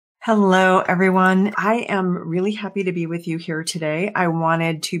Hello, everyone. I am really happy to be with you here today. I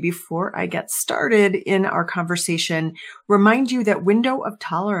wanted to, before I get started in our conversation, remind you that Window of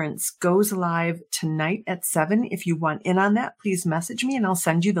Tolerance goes live tonight at 7. If you want in on that, please message me and I'll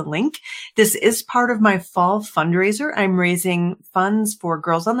send you the link. This is part of my fall fundraiser. I'm raising funds for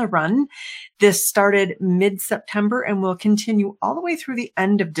Girls on the Run. This started mid-September and will continue all the way through the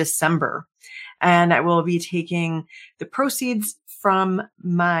end of December. And I will be taking the proceeds from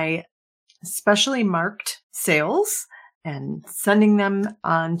my specially marked sales and sending them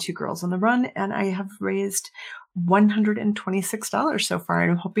on to Girls on the Run. And I have raised $126 so far.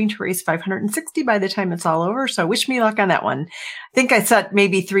 And I'm hoping to raise $560 by the time it's all over. So wish me luck on that one. I think I set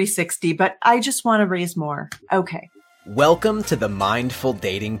maybe $360, but I just want to raise more. Okay. Welcome to the Mindful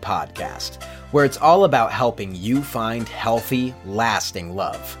Dating Podcast, where it's all about helping you find healthy, lasting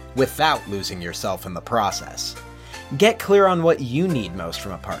love without losing yourself in the process. Get clear on what you need most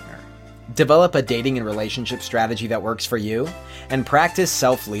from a partner. Develop a dating and relationship strategy that works for you, and practice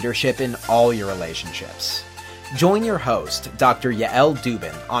self-leadership in all your relationships. Join your host, Dr. Yael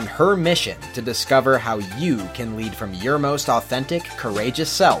Dubin, on her mission to discover how you can lead from your most authentic, courageous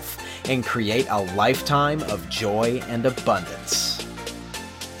self and create a lifetime of joy and abundance.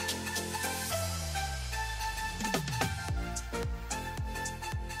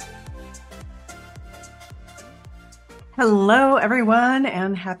 Hello, everyone,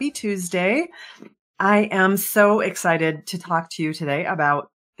 and happy Tuesday. I am so excited to talk to you today about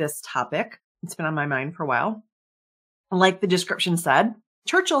this topic. It's been on my mind for a while. Like the description said,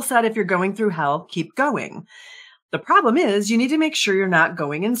 Churchill said, if you're going through hell, keep going. The problem is you need to make sure you're not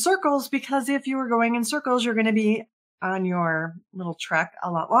going in circles, because if you are going in circles, you're going to be on your little trek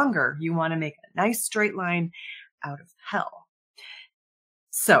a lot longer. You want to make a nice straight line out of hell.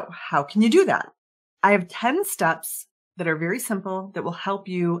 So how can you do that? I have 10 steps that are very simple that will help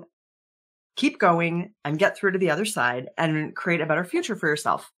you keep going and get through to the other side and create a better future for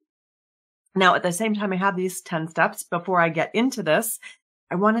yourself. Now, at the same time I have these 10 steps, before I get into this,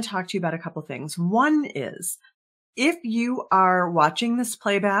 I want to talk to you about a couple things. One is, if you are watching this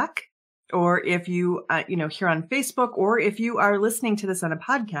playback, or if you, here on Facebook, or if you are listening to this on a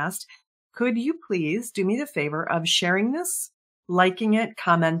podcast, could you please do me the favor of sharing this, liking it,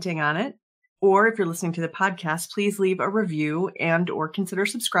 commenting on it? Or if you're listening to the podcast, please leave a review and or consider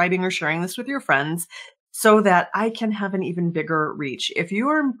subscribing or sharing this with your friends so that I can have an even bigger reach. If you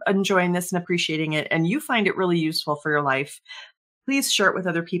are enjoying this and appreciating it and you find it really useful for your life, please share it with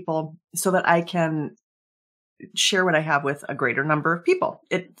other people so that I can share what I have with a greater number of people.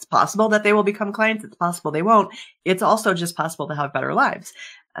 It's possible that they will become clients. It's possible they won't. It's also just possible to have better lives.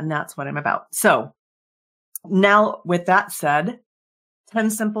 And that's what I'm about. So now, with that said, 10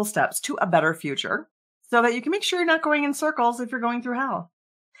 simple steps to a better future so that you can make sure you're not going in circles if you're going through hell.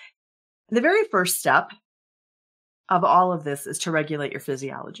 The very first step of all of this is to regulate your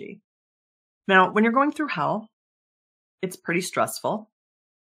physiology. Now, when you're going through hell, it's pretty stressful.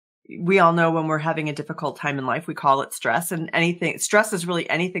 We all know when we're having a difficult time in life, we call it stress, and stress is really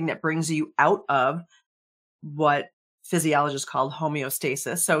anything that brings you out of what physiologists call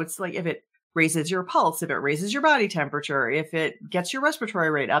homeostasis. So it's like if it raises your pulse, if it raises your body temperature, if it gets your respiratory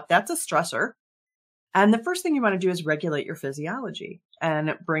rate up, that's a stressor. And the first thing you want to do is regulate your physiology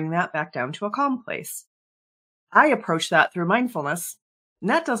and bring that back down to a calm place. I approach that through mindfulness, and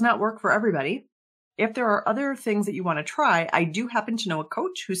that does not work for everybody. If there are other things that you want to try, I do happen to know a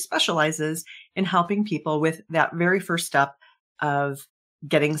coach who specializes in helping people with that very first step of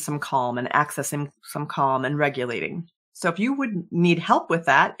getting some calm and accessing some calm and regulating. So if you would need help with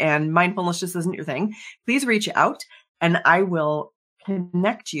that and mindfulness just isn't your thing, please reach out and I will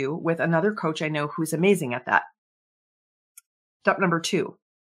connect you with another coach I know who's amazing at that. Step number 2,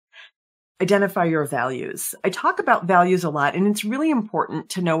 identify your values. I talk about values a lot, and it's really important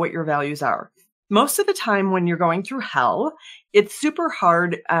to know what your values are. Most of the time when you're going through hell, it's super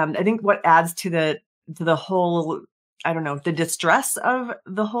hard. I think what adds to the whole, the distress of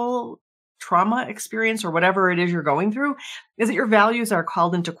the whole trauma experience or whatever it is you're going through is that your values are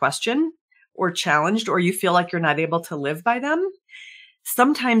called into question or challenged, or you feel like you're not able to live by them.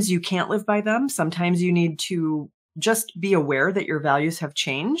 Sometimes you can't live by them. Sometimes you need to just be aware that your values have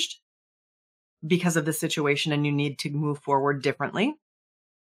changed because of the situation and you need to move forward differently.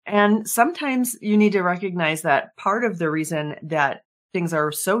 And sometimes you need to recognize that part of the reason that things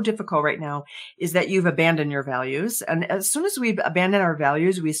are so difficult right now is that you've abandoned your values. And as soon as we abandon our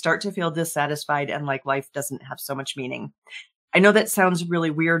values, we start to feel dissatisfied and like life doesn't have so much meaning. I know that sounds really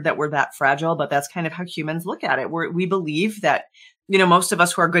weird that we're that fragile, but that's kind of how humans look at it. We believe that Most of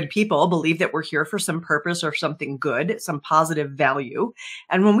us who are good people believe that we're here for some purpose or something good, some positive value.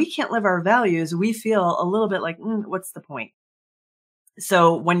 And when we can't live our values, we feel a little bit like, what's the point?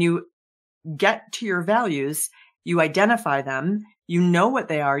 So when you get to your values, you identify them, you know what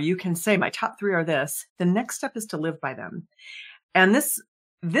they are, you can say, my top 3 are this. The next step is to live by them. And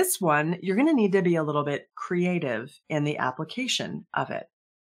this one, you're going to need to be a little bit creative in the application of it.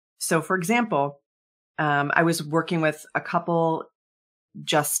 So for example, I was working with a couple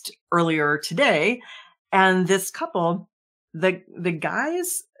just earlier today, and this couple, the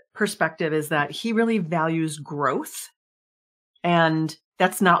guy's perspective is that he really values growth, and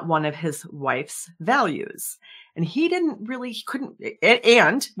that's not one of his wife's values. And he couldn't,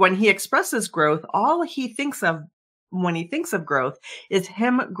 and when he expresses growth, all he thinks of when he thinks of growth is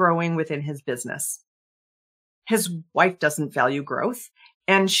him growing within his business. His wife doesn't value growth.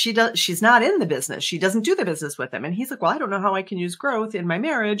 And she's not in the business. She doesn't do the business with him. And he's like, well, I don't know how I can use growth in my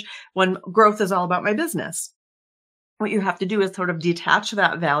marriage when growth is all about my business. What you have to do is sort of detach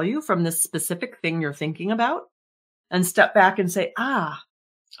that value from this specific thing you're thinking about and step back and say,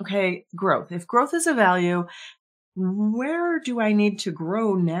 okay, growth. If growth is a value, where do I need to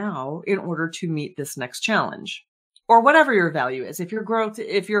grow now in order to meet this next challenge? Or whatever your value is. If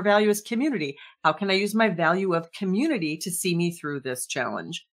your value is community, how can I use my value of community to see me through this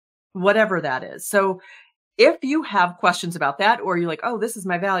challenge? Whatever that is. So if you have questions about that, or you're like, oh, this is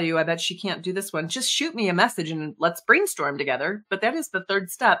my value, I bet she can't do this one, just shoot me a message and let's brainstorm together. But that is the 3rd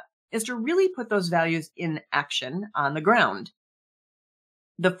step, is to really put those values in action on the ground.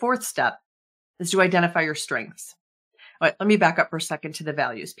 The 4th step is to identify your strengths. All right, let me back up for a second to the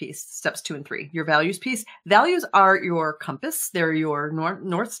values piece, steps 2 and 3. Your values piece. Values are your compass. They're your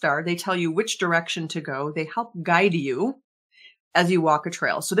North Star. They tell you which direction to go. They help guide you as you walk a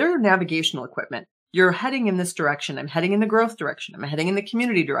trail. So they're your navigational equipment. You're heading in this direction. I'm heading in the growth direction. I'm heading in the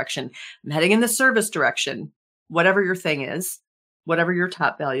community direction. I'm heading in the service direction. Whatever your thing is, whatever your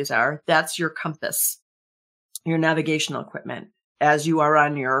top values are, that's your compass, your navigational equipment as you are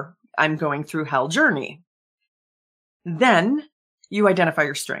on your I'm going through hell journey. Then you identify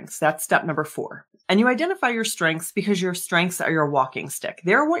your strengths. That's step number 4. And you identify your strengths because your strengths are your walking stick.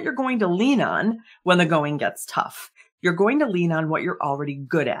 They're what you're going to lean on when the going gets tough. You're going to lean on what you're already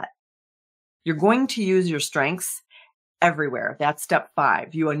good at. You're going to use your strengths everywhere. That's step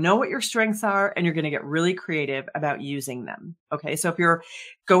 5. You know what your strengths are, and you're going to get really creative about using them. Okay. So if you're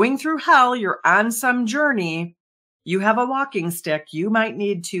going through hell, you're on some journey, you have a walking stick, you might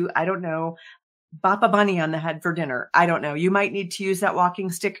need to, bop a bunny on the head for dinner. I don't know. You might need to use that walking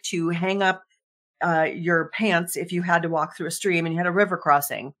stick to hang up your pants if you had to walk through a stream and you had a river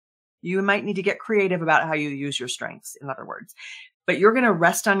crossing. You might need to get creative about how you use your strengths, in other words. But you're going to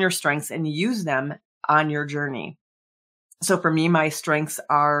rest on your strengths and use them on your journey. So for me, my strengths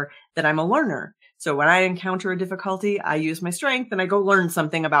are that I'm a learner. So when I encounter a difficulty, I use my strength and I go learn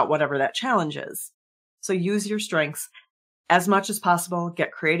something about whatever that challenge is. So use your strengths as much as possible,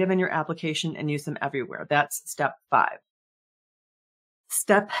 get creative in your application and use them everywhere. That's step 5.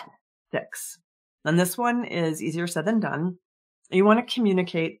 Step 6. And this one is easier said than done. You want to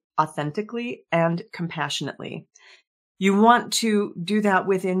communicate authentically and compassionately. You want to do that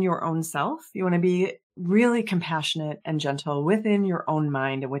within your own self. You want to be really compassionate and gentle within your own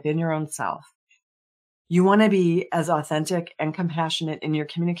mind and within your own self. You want to be as authentic and compassionate in your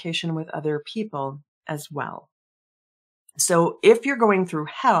communication with other people as well. So if you're going through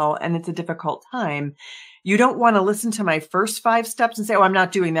hell and it's a difficult time, you don't want to listen to my first 5 steps and say, oh, I'm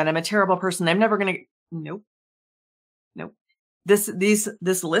not doing that. I'm a terrible person. I'm never going to. Nope.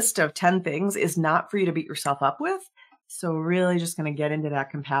 This list of 10 things is not for you to beat yourself up with. So really just going to get into that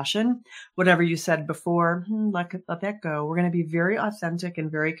compassion. Whatever you said before, let that go. We're going to be very authentic and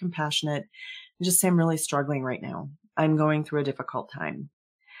very compassionate and just say, I'm really struggling right now. I'm going through a difficult time.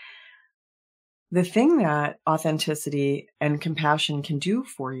 The thing that authenticity and compassion can do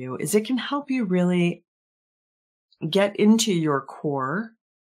for you is it can help you really get into your core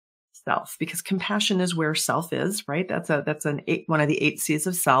self, because compassion is where self is, right? That's one of the 8 C's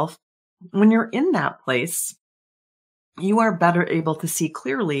of self. When you're in that place, you are better able to see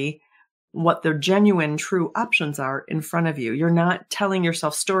clearly what the genuine, true options are in front of you. You're not telling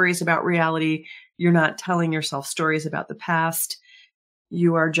yourself stories about reality. You're not telling yourself stories about the past.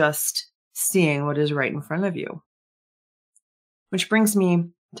 You are just seeing what is right in front of you. Which brings me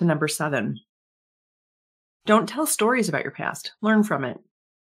to number 7. Don't tell stories about your past. Learn from it.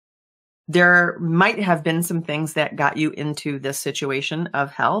 There might have been some things that got you into this situation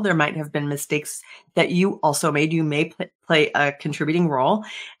of hell. There might have been mistakes that you also made. You may play a contributing role.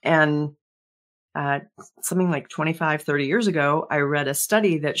 And something like 25, 30 years ago, I read a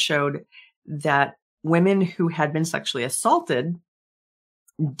study that showed that women who had been sexually assaulted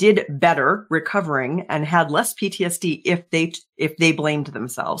did better recovering and had less PTSD if they blamed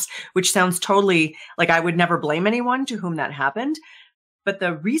themselves, which sounds totally like I would never blame anyone to whom that happened. But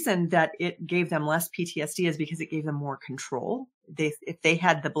the reason that it gave them less PTSD is because it gave them more control. If they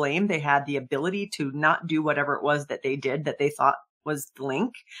had the blame, they had the ability to not do whatever it was that they did that they thought was the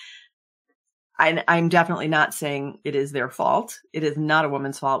link. I'm definitely not saying it is their fault. It is not a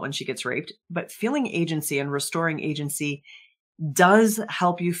woman's fault when she gets raped, but feeling agency and restoring agency does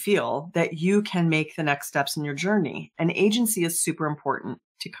help you feel that you can make the next steps in your journey. And agency is super important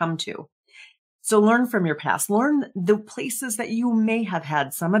to come to. So learn from your past, learn the places that you may have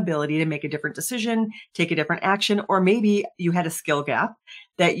had some ability to make a different decision, take a different action, or maybe you had a skill gap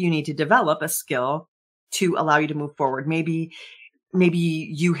that you need to develop a skill to allow you to move forward. Maybe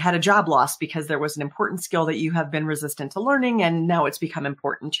you had a job loss because there was an important skill that you have been resistant to learning and now it's become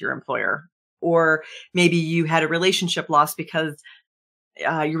important to your employer. Or maybe you had a relationship loss because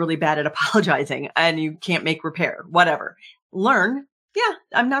you're really bad at apologizing and you can't make repair, whatever. Learn. Yeah,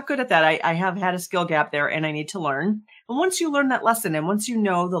 I'm not good at that. I have had a skill gap there and I need to learn. And once you learn that lesson and once you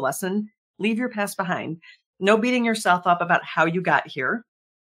know the lesson, leave your past behind. No beating yourself up about how you got here.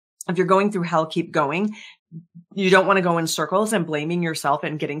 If you're going through hell, keep going. You don't want to go in circles and blaming yourself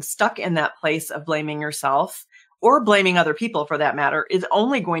and getting stuck in that place of blaming yourself or blaming other people for that matter is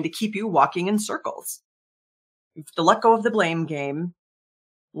only going to keep you walking in circles. You have to let go of the blame game,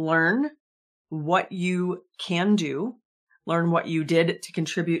 learn what you can do, learn what you did to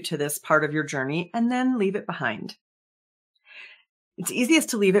contribute to this part of your journey, and then leave it behind. It's easiest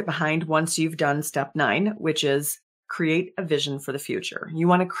to leave it behind once you've done step 9, which is create a vision for the future. You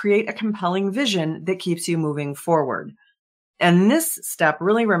want to create a compelling vision that keeps you moving forward. And this step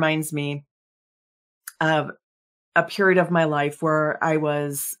really reminds me of a period of my life where I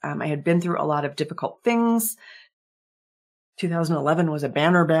had been through a lot of difficult things. 2011 was a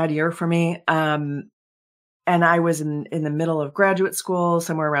banner bad year for me. And I was in the middle of graduate school,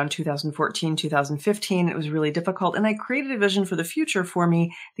 somewhere around 2014, 2015. It was really difficult. And I created a vision for the future for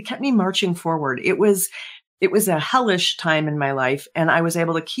me that kept me marching forward. It was a hellish time in my life, and I was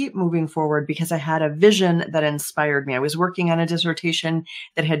able to keep moving forward because I had a vision that inspired me. I was working on a dissertation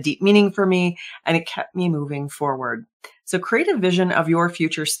that had deep meaning for me, and it kept me moving forward. So create a vision of your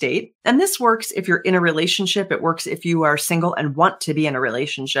future state. And this works if you're in a relationship. It works if you are single and want to be in a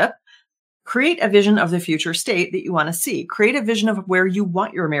relationship. Create a vision of the future state that you want to see. Create a vision of where you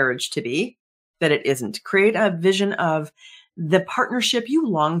want your marriage to be, that it isn't. Create a vision of the partnership you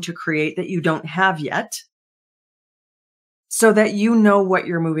long to create that you don't have yet, so that you know what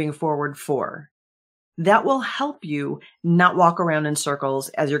you're moving forward for. That will help you not walk around in circles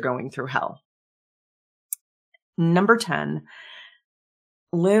as you're going through hell. Number 10,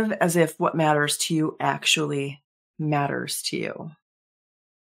 live as if what matters to you actually matters to you.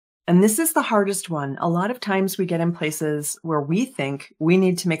 And this is the hardest one. A lot of times we get in places where we think we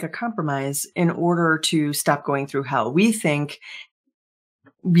need to make a compromise in order to stop going through hell. We think,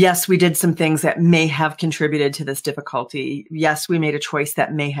 yes, we did some things that may have contributed to this difficulty. Yes, we made a choice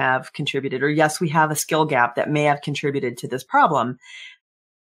that may have contributed, or yes, we have a skill gap that may have contributed to this problem.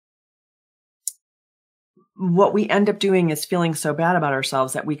 What we end up doing is feeling so bad about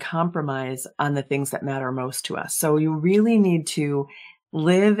ourselves that we compromise on the things that matter most to us. So you really need to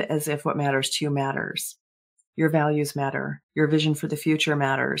live as if what matters to you matters. Your values matter. Your vision for the future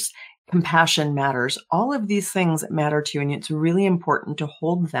matters. Compassion matters. All of these things matter to you, and it's really important to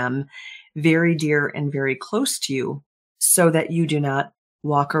hold them very dear and very close to you so that you do not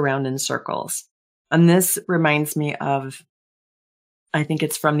walk around in circles. And this reminds me of, I think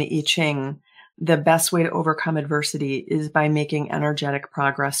it's from the I Ching, the best way to overcome adversity is by making energetic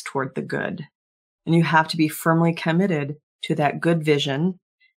progress toward the good. And you have to be firmly committed to that good vision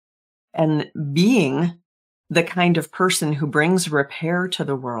and being the kind of person who brings repair to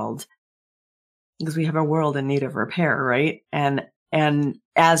the world, because we have a world in need of repair, right? And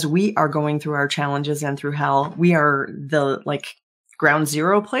as we are going through our challenges and through hell, we are the ground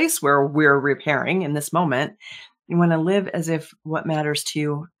zero place where we're repairing in this moment. You want to live as if what matters to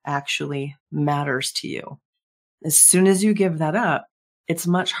you actually matters to you. As soon as you give that up, it's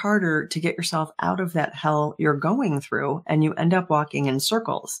much harder to get yourself out of that hell you're going through, and you end up walking in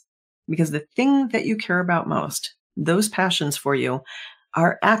circles because the thing that you care about most, those passions for you,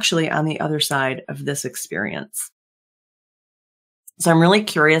 are actually on the other side of this experience. So I'm really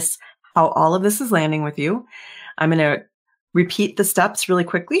curious how all of this is landing with you. I'm going to repeat the steps really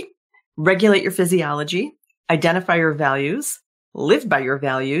quickly. Regulate your physiology, identify your values, live by your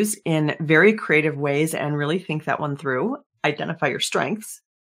values in very creative ways and really think that one through. Identify your strengths.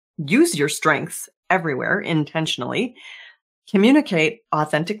 Use your strengths everywhere intentionally. Communicate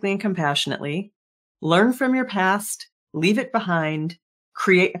authentically and compassionately. Learn from your past. Leave it behind.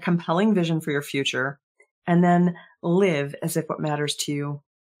 Create a compelling vision for your future. And then live as if what matters to you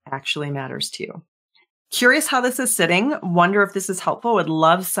actually matters to you. Curious how this is sitting. Wonder if this is helpful. Would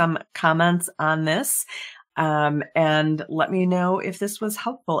love some comments on this. And let me know if this was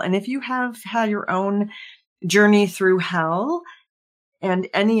helpful. And if you have had your own journey through hell and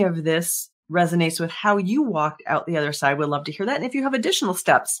any of this resonates with how you walked out the other side, we'd love to hear that. And if you have additional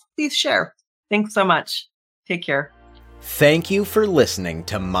steps, please share. Thanks so much. Take care. Thank you for listening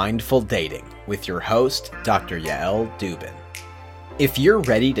to Mindful Dating with your host, Dr. Yael Dubin. If you're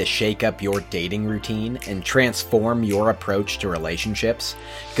ready to shake up your dating routine and transform your approach to relationships,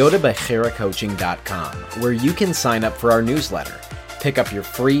 go to BechiraCoaching.com, where you can sign up for our newsletter, pick up your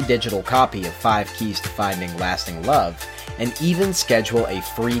free digital copy of 5 Keys to Finding Lasting Love, and even schedule a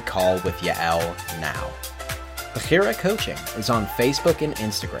free call with Yael now. Bechira Coaching is on Facebook and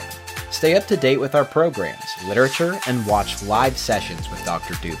Instagram. Stay up to date with our programs, literature, and watch live sessions with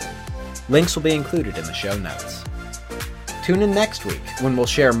Dr. Dubin. Links will be included in the show notes. Tune in next week when we'll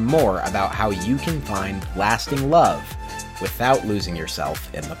share more about how you can find lasting love without losing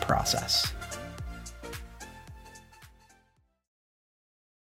yourself in the process.